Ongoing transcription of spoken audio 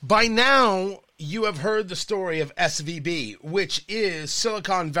By now, you have heard the story of SVB, which is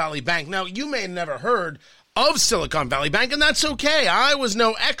Silicon Valley Bank. Now, you may have never heard of Silicon Valley Bank, and that's okay. I was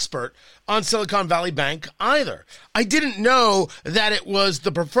no expert on Silicon Valley Bank either. I didn't know that it was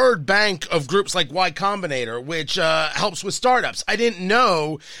the preferred bank of groups like Y Combinator, which helps with startups. I didn't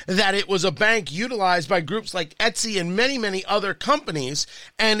know that it was a bank utilized by groups like Etsy and many, many other companies,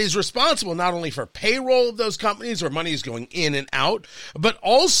 and is responsible not only for payroll of those companies where money is going in and out, but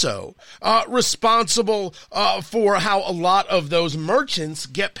also responsible for how a lot of those merchants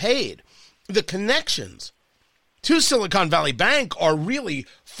get paid. The connections to Silicon Valley Bank are really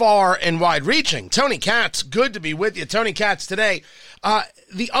far and wide-reaching. Tony Katz, good to be with you. Tony Katz today.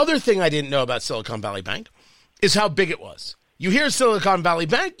 The other thing I didn't know about Silicon Valley Bank is how big it was. You hear Silicon Valley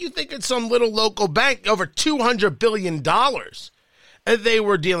Bank, you think it's some little local bank, over $200 billion they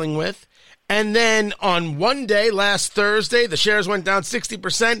were dealing with. And then on one day, last Thursday, the shares went down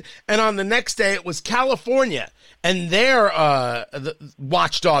 60%, and on the next day, it was California and their the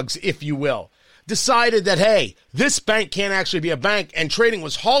watchdogs, if you will, decided that, hey, this bank can't actually be a bank, and trading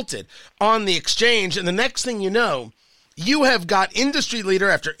was halted on the exchange. And the next thing you know, you have got industry leader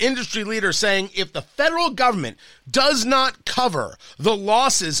after industry leader saying if the federal government does not cover the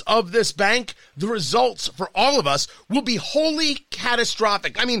losses of this bank, the results for all of us will be wholly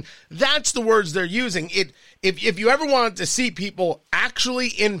catastrophic. I mean, that's the words they're using. If you ever wanted to see people actually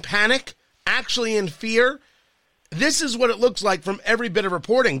in panic, actually in fear, this is what it looks like from every bit of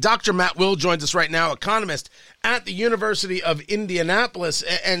reporting. Dr. Matt Will joins us right now, economist at the University of Indianapolis.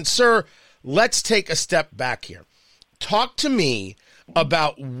 And, sir, let's take a step back here. Talk to me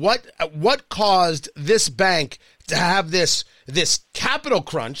about what caused this bank to have this capital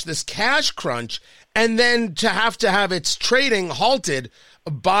crunch, this cash crunch, and then to have its trading halted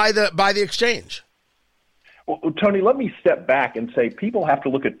by the exchange. Well, Tony, let me step back and say people have to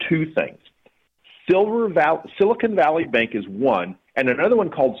look at two things. Silicon Valley Bank is one, and another one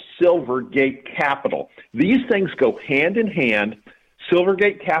called Silvergate Capital. These things go hand in hand.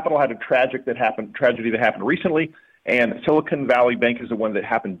 Silvergate Capital had a tragedy that happened recently, and Silicon Valley Bank is the one that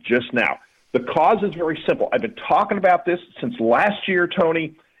happened just now. The cause is very simple. I've been talking about this since last year,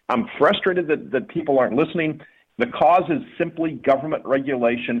 Tony. I'm frustrated that people aren't listening. The cause is simply government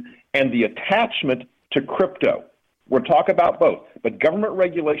regulation and the attachment to crypto. We'll talk about both, but government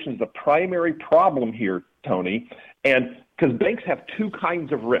regulation is the primary problem here, Tony, and because banks have two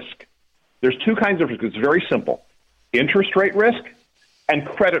kinds of risk. There's two kinds of risk. It's very simple: interest rate risk and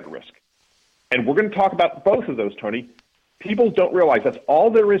credit risk. And we're going to talk about both of those, Tony. People don't realize that's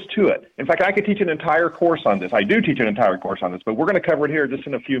all there is to it. In fact, I could teach an entire course on this. I do teach an entire course on this, but we're going to cover it here just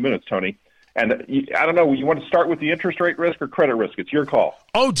in a few minutes, Tony. And I don't know, you want to start with the interest rate risk or credit risk? It's your call.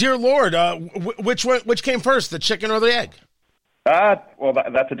 Oh, dear Lord. Which came first, the chicken or the egg? Well,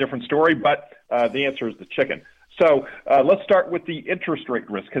 that's a different story, but the answer is the chicken. So let's start with the interest rate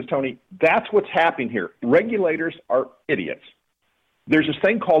risk, because, Tony, that's what's happening here. Regulators are idiots. There's this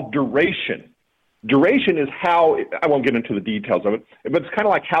thing called duration. Duration is how, I won't get into the details of it, but it's kind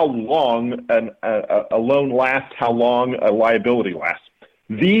of like how long a loan lasts, how long a liability lasts.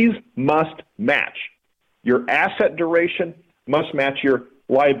 These must match. Your asset duration must match your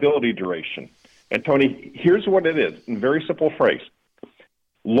liability duration. And, Tony, here's what it is, in a very simple phrase.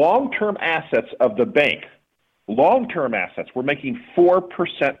 Long-term assets of the bank, long-term assets, we're making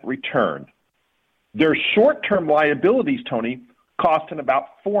 4% return. Their short-term liabilities, Tony, costing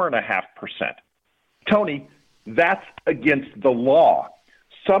about 4.5%. Tony, that's against the law.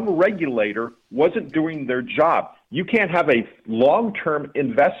 Some regulator wasn't doing their job. You can't have a long-term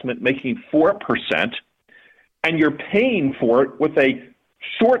investment making 4%, and you're paying for it with a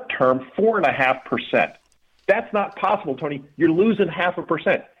short-term 4.5%. That's not possible, Tony. You're losing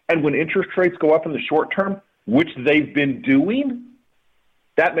 0.5%. And when interest rates go up in the short term, which they've been doing,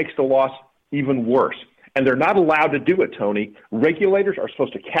 that makes the loss even worse. And they're not allowed to do it, Tony. Regulators are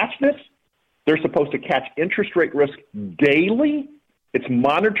supposed to catch this. They're supposed to catch interest rate risk daily. It's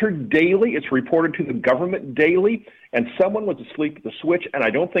monitored daily. It's reported to the government daily. And someone was asleep at the switch, and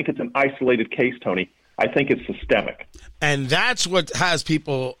I don't think it's an isolated case, Tony. I think it's systemic. And that's what has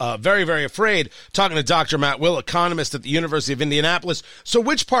people very, very afraid. Talking to Dr. Matt Will, economist at the University of Indianapolis. So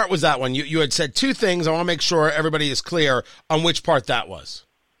which part was that one? You had said two things. I want to make sure everybody is clear on which part that was.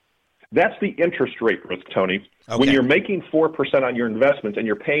 That's the interest rate risk, Tony. Okay. When you're making 4% on your investments and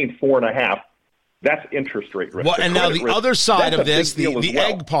you're paying 4.5%, that's interest rate risk. Well, and now the other side of this, the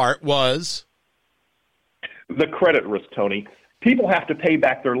egg part was? The credit risk, Tony. People have to pay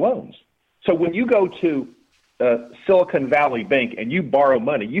back their loans. So when you go to Silicon Valley Bank and you borrow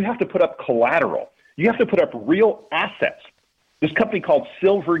money, you have to put up collateral. You have to put up real assets. This company called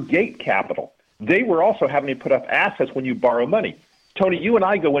Silvergate Capital, they were also having to put up assets when you borrow money. Tony, you and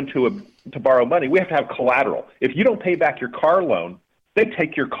I go to borrow money. We have to have collateral. If you don't pay back your car loan, they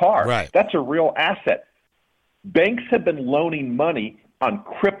take your car. Right. That's a real asset. Banks have been loaning money on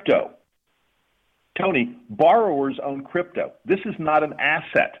crypto. Tony, borrowers own crypto. This is not an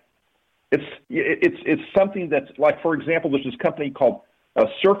asset. It's something that's like, for example, there's this company called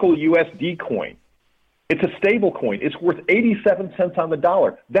Circle USD Coin. It's a stable coin. It's worth 87 cents on the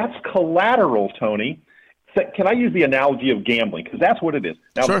dollar. That's collateral, Tony. Can I use the analogy of gambling? Because that's what it is.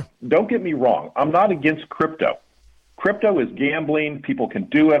 Now, Sure. Don't get me wrong. I'm not against crypto. Crypto is gambling. People can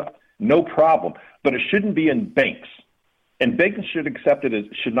do it. No problem. But it shouldn't be in banks. And banks should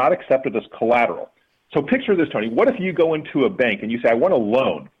not accept it as collateral. So picture this, Tony. What if you go into a bank and you say, I want a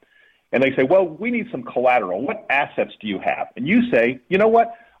loan? And they say, well, we need some collateral. What assets do you have? And you say, you know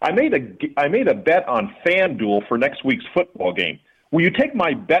what? I made a bet on FanDuel for next week's football game. Will you take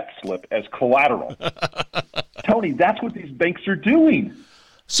my bet slip as collateral? Tony, that's what these banks are doing.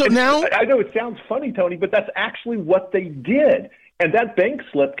 So now I know it sounds funny, Tony, but that's actually what they did. And that bank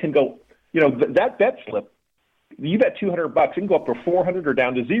slip can go, that bet slip, you bet $200, it can go up to 400 or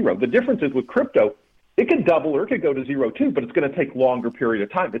down to zero. The difference is with crypto, it can double or it could go to zero too, but it's going to take longer period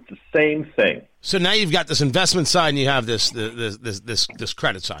of time. It's the same thing. So now you've got this investment side and you have this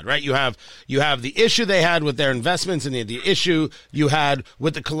credit side, right? You have the issue they had with their investments and the issue you had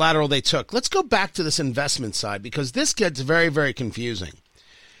with the collateral they took. Let's go back to this investment side because this gets very, very confusing.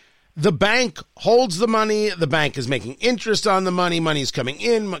 The bank holds the money. The bank is making interest on the money. Money's coming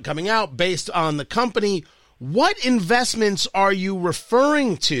in, coming out based on the company. What investments are you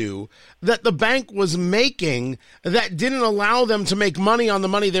referring to that the bank was making that didn't allow them to make money on the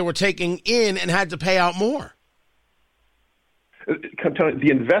money they were taking in and had to pay out more? The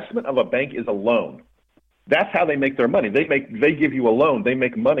investment of a bank is a loan. That's how they make their money. They give you a loan. They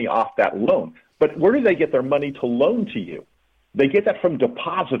make money off that loan. But where do they get their money to loan to you? They get that from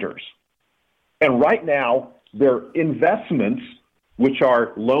depositors. And right now, their investments, which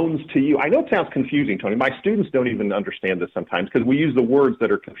are loans to you. I know it sounds confusing, Tony. My students don't even understand this sometimes because we use the words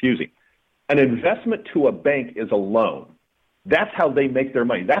that are confusing. An investment to a bank is a loan. That's how they make their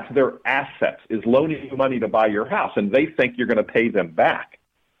money. That's their assets, is loaning you money to buy your house, and they think you're going to pay them back.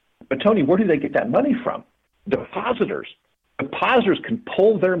 But, Tony, where do they get that money from? Depositors. Depositors can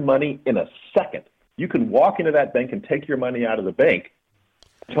pull their money in a second. You can walk into that bank and take your money out of the bank.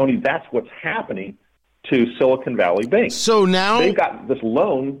 Tony, that's what's happening to Silicon Valley Bank. So now they've got this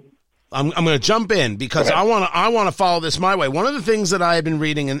loan. I'm going to jump in because I want to follow this my way. One of the things that I had been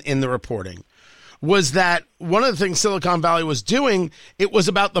reading in the reporting was that one of the things Silicon Valley was doing, it was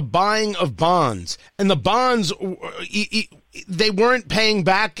about the buying of bonds. And the bonds, they weren't paying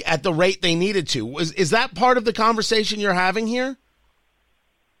back at the rate they needed to. Is that part of the conversation you're having here?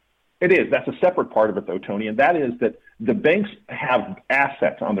 It is. That's a separate part of it, though, Tony, and that is that the banks have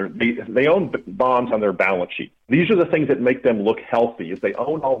assets on they own bonds on their balance sheet. These are the things that make them look healthy, is they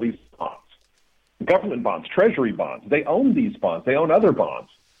own all these bonds. Government bonds, treasury bonds, they own these bonds. They own other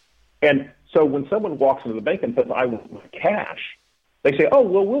bonds. And so when someone walks into the bank and says, I want my cash, they say, oh,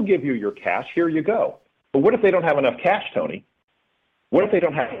 well, we'll give you your cash. Here you go. But what if they don't have enough cash, Tony? What if they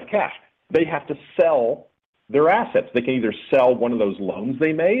don't have enough cash? They have to sell their assets. They can either sell one of those loans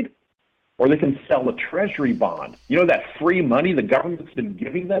they made, or they can sell a treasury bond. You know that free money the government's been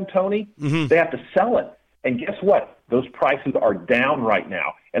giving them, Tony? Mm-hmm. They have to sell it. And guess what? Those prices are down right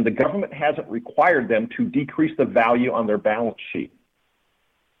now, and the government hasn't required them to decrease the value on their balance sheet.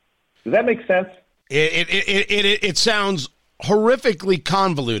 Does that make sense? It sounds horrifically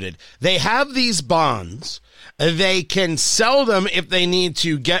convoluted. They have these bonds. They can sell them if they need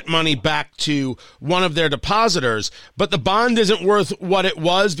to get money back to one of their depositors, but the bond isn't worth what it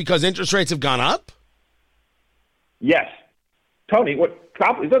was because interest rates have gone up? Yes. Tony,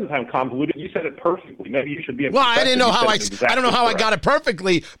 it doesn't sound convoluted. You said it perfectly. Maybe you should be. Well, I don't know how I got it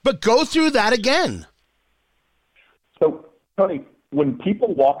perfectly, but go through that again. So, Tony, when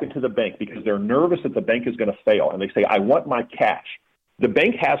people walk into the bank because they're nervous that the bank is going to fail and they say, I want my cash, the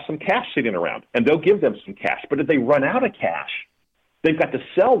bank has some cash sitting around and they'll give them some cash. But if they run out of cash, they've got to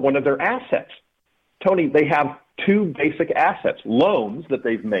sell one of their assets. Tony, they have two basic assets, loans that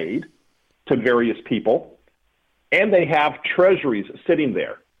they've made to various people, and they have treasuries sitting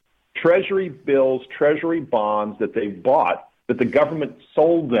there, treasury bills, treasury bonds that they've bought that the government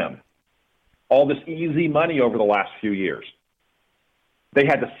sold them, all this easy money over the last few years. They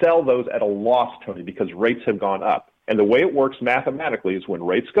had to sell those at a loss, Tony, because rates have gone up. And the way it works mathematically is when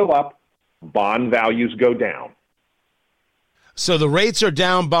rates go up, bond values go down. So the rates are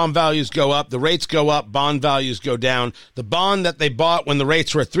down, bond values go up. The rates go up, bond values go down. The bond that they bought when the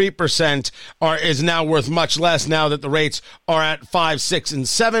rates were 3% is now worth much less now that the rates are at 5, 6, and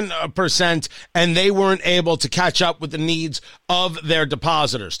 7%, and they weren't able to catch up with the needs of their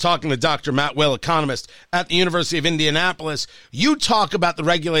depositors. Talking to Dr. Matt Will, economist at the University of Indianapolis, you talk about the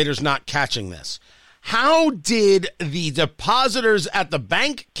regulators not catching this. How did the depositors at the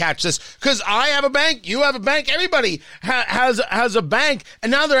bank catch this? Because I have a bank, you have a bank, everybody has a bank,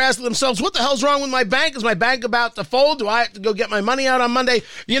 and now they're asking themselves, what the hell's wrong with my bank? Is my bank about to fold? Do I have to go get my money out on Monday,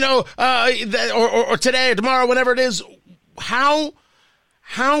 or today or tomorrow, whenever it is? How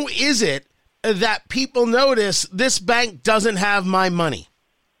is it that people notice this bank doesn't have my money?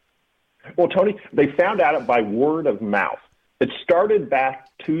 Well, Tony, they found out by word of mouth. It started back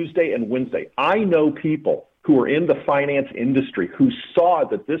Tuesday and Wednesday. I know people who are in the finance industry who saw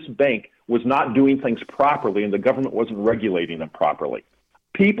that this bank was not doing things properly and the government wasn't regulating them properly.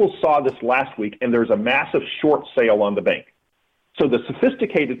 People saw this last week, and there's a massive short sale on the bank. So the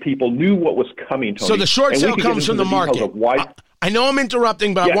sophisticated people knew what was coming, Tony. So the short sale comes from the market. I know I'm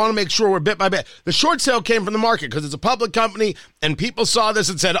interrupting, but yes. I want to make sure we're bit by bit. The short sale came from the market because it's a public company, and people saw this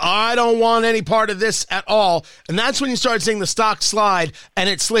and said, I don't want any part of this at all. And that's when you started seeing the stock slide, and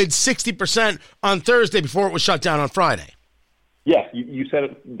it slid 60% on Thursday before it was shut down on Friday. Yes, you said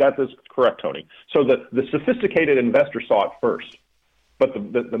it. That is correct, Tony. So the sophisticated investor saw it first. But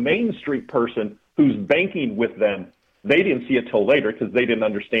the Main Street person who's banking with them, they didn't see it till later because they didn't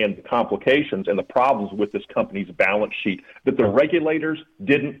understand the complications and the problems with this company's balance sheet that the regulators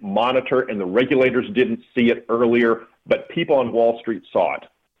didn't monitor and the regulators didn't see it earlier, but people on Wall Street saw it.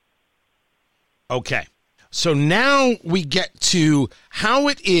 Okay. So now we get to how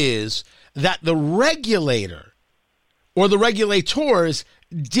it is that the regulator or the regulators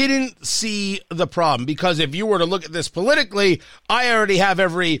didn't see the problem. Because if you were to look at this politically, I already have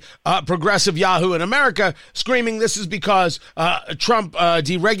every progressive Yahoo in America screaming this is because Trump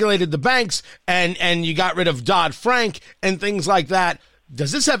deregulated the banks and you got rid of Dodd-Frank and things like that.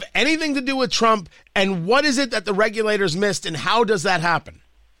 Does this have anything to do with Trump? And what is it that the regulators missed, and how does that happen?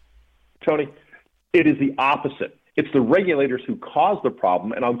 Tony, it is the opposite. It's the regulators who caused the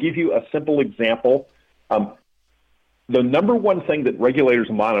problem, and I'll give you a simple example. The number one thing that regulators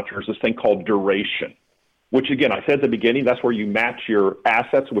monitor is this thing called duration, which, again, I said at the beginning, that's where you match your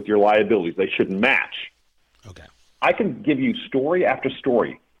assets with your liabilities. They should match. Okay. I can give you story after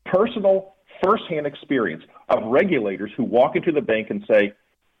story, personal, firsthand experience of regulators who walk into the bank and say,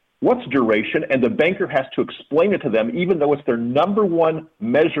 what's duration? And the banker has to explain it to them, even though it's their number one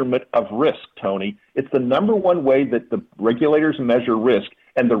measurement of risk, Tony. It's the number one way that the regulators measure risk,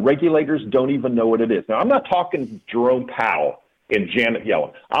 and the regulators don't even know what it is. Now, I'm not talking Jerome Powell and Janet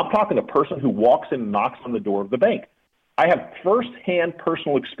Yellen. I'm talking a person who walks in and knocks on the door of the bank. I have firsthand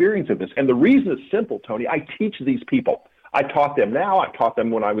personal experience of this. And the reason is simple, Tony. I teach these people. I taught them now. I taught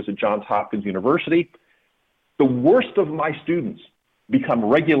them when I was at Johns Hopkins University. The worst of my students become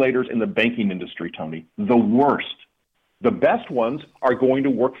regulators in the banking industry, Tony. The worst. The best ones are going to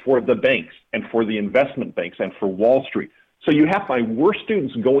work for the banks and for the investment banks and for Wall Street. So you have my worst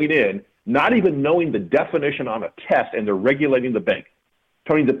students going in, not even knowing the definition on a test, and they're regulating the bank.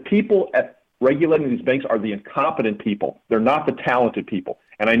 Tony, the people at regulating these banks are the incompetent people. They're not the talented people.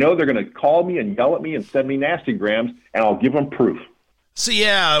 And I know they're going to call me and yell at me and send me nasty grams, and I'll give them proof. So,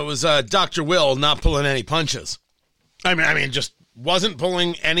 yeah, it was Dr. Will not pulling any punches. I mean, just wasn't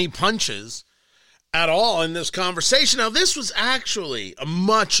pulling any punches at all in this conversation. Now, this was actually a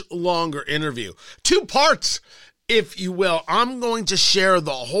much longer interview. 2 parts, if you will. I'm going to share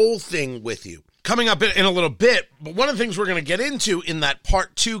the whole thing with you coming up in a little bit. But one of the things we're going to get into in that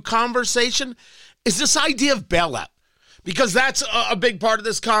part 2 conversation is this idea of bailout, because that's a big part of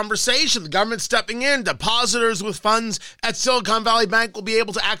this conversation. The government stepping in, depositors with funds at Silicon Valley Bank will be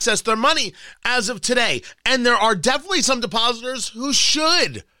able to access their money as of today. And there are definitely some depositors who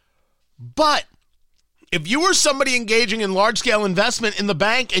should. But if you were somebody engaging in large-scale investment in the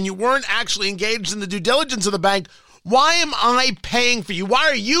bank and you weren't actually engaged in the due diligence of the bank, why am I paying for you? Why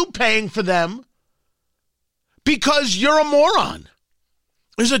are you paying for them? Because you're a moron.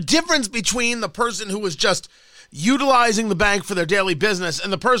 There's a difference between the person who was just utilizing the bank for their daily business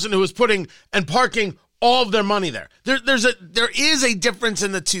and the person who is putting and parking all of their money there. There is a difference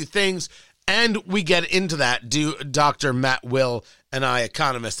in the two things, and we get into that. Dr. Matt Will and I,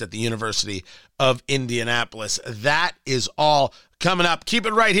 economist at the University of Indianapolis. That is all coming up. Keep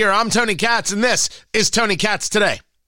it right here. I'm Tony Katz, and this is Tony Katz Today.